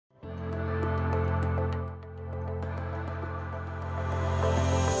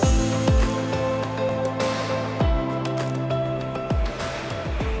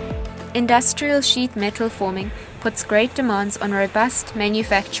Industrial sheet metal forming puts great demands on robust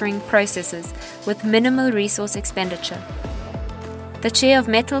manufacturing processes with minimal resource expenditure. The chair of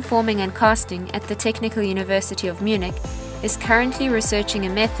metal forming and casting at the Technical University of Munich is currently researching a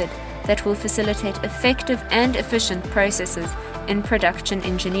method that will facilitate effective and efficient processes in production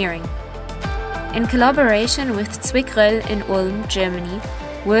engineering. In collaboration with ZwickRoell in Ulm, Germany,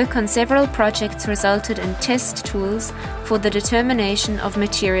 work on several projects resulted in test tools for the determination of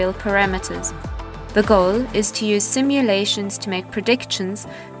material parameters. The goal is to use simulations to make predictions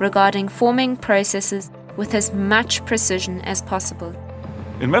regarding forming processes with as much precision as possible.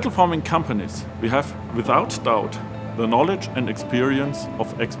 In metal forming companies, we have, without doubt, the knowledge and experience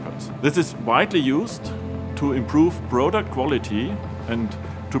of experts. This is widely used to improve product quality and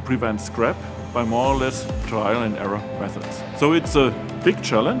to prevent scrap by more or less trial and error methods. So it's a big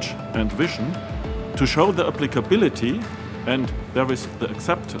challenge and vision to show the applicability and there is the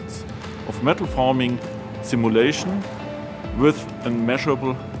acceptance of metal forming simulation with a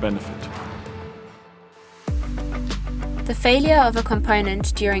measurable benefit. The failure of a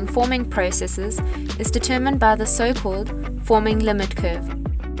component during forming processes is determined by the so-called forming limit curve.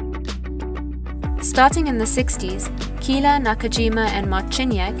 Starting in the 60s, Keeler, Nakajima and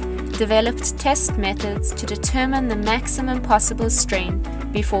Marciniak developed test methods to determine the maximum possible strain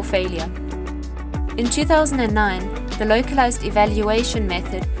before failure. In 2009, the localized evaluation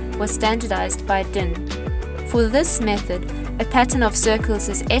method was standardized by DIN. For this method, a pattern of circles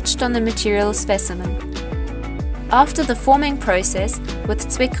is etched on the material specimen. After the forming process with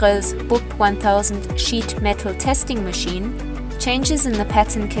ZwickRoell's BUP 1000 sheet metal testing machine, changes in the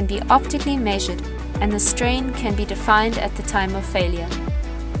pattern can be optically measured and the strain can be defined at the time of failure.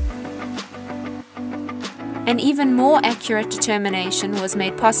 An even more accurate determination was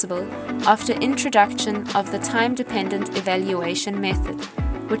made possible after introduction of the time-dependent evaluation method,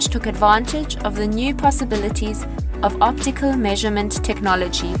 which took advantage of the new possibilities of optical measurement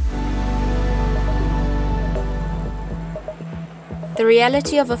technology. The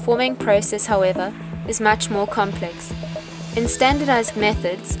reality of a forming process, however, is much more complex. In standardized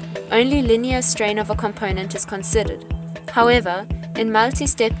methods, only linear strain of a component is considered. However, in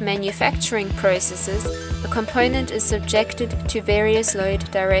multi-step manufacturing processes, a component is subjected to various load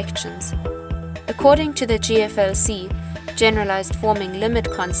directions. According to the GFLC, Generalized Forming Limit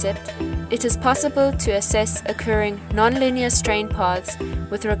concept, it is possible to assess occurring nonlinear strain paths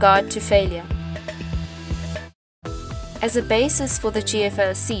with regard to failure. As a basis for the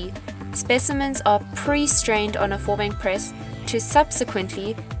GFLC, specimens are pre-strained on a forming press to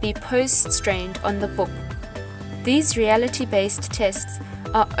subsequently be post-strained on the BUP. These reality-based tests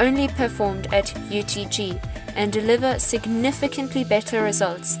are only performed at UTG and deliver significantly better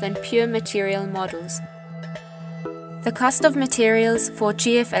results than pure material models. The cost of materials for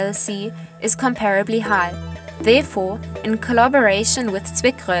GFLC is comparably high. Therefore, in collaboration with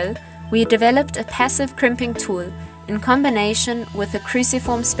ZwickRoell, we developed a passive crimping tool in combination with a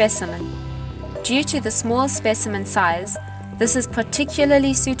cruciform specimen. Due to the small specimen size, this is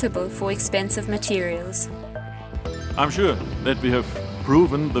particularly suitable for expensive materials. I'm sure that we have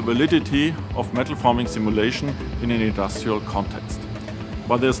proven the validity of metal forming simulation in an industrial context.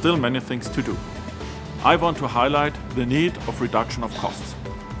 But there are still many things to do. I want to highlight the need of reduction of costs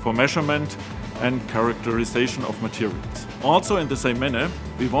for measurement and characterization of materials. Also, in the same manner,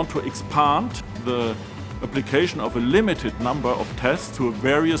 we want to expand the application of a limited number of tests to a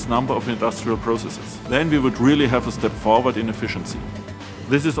various number of industrial processes. Then we would really have a step forward in efficiency.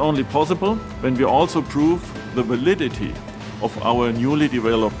 This is only possible when we also prove the validity of our newly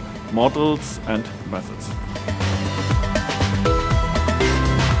developed models and methods.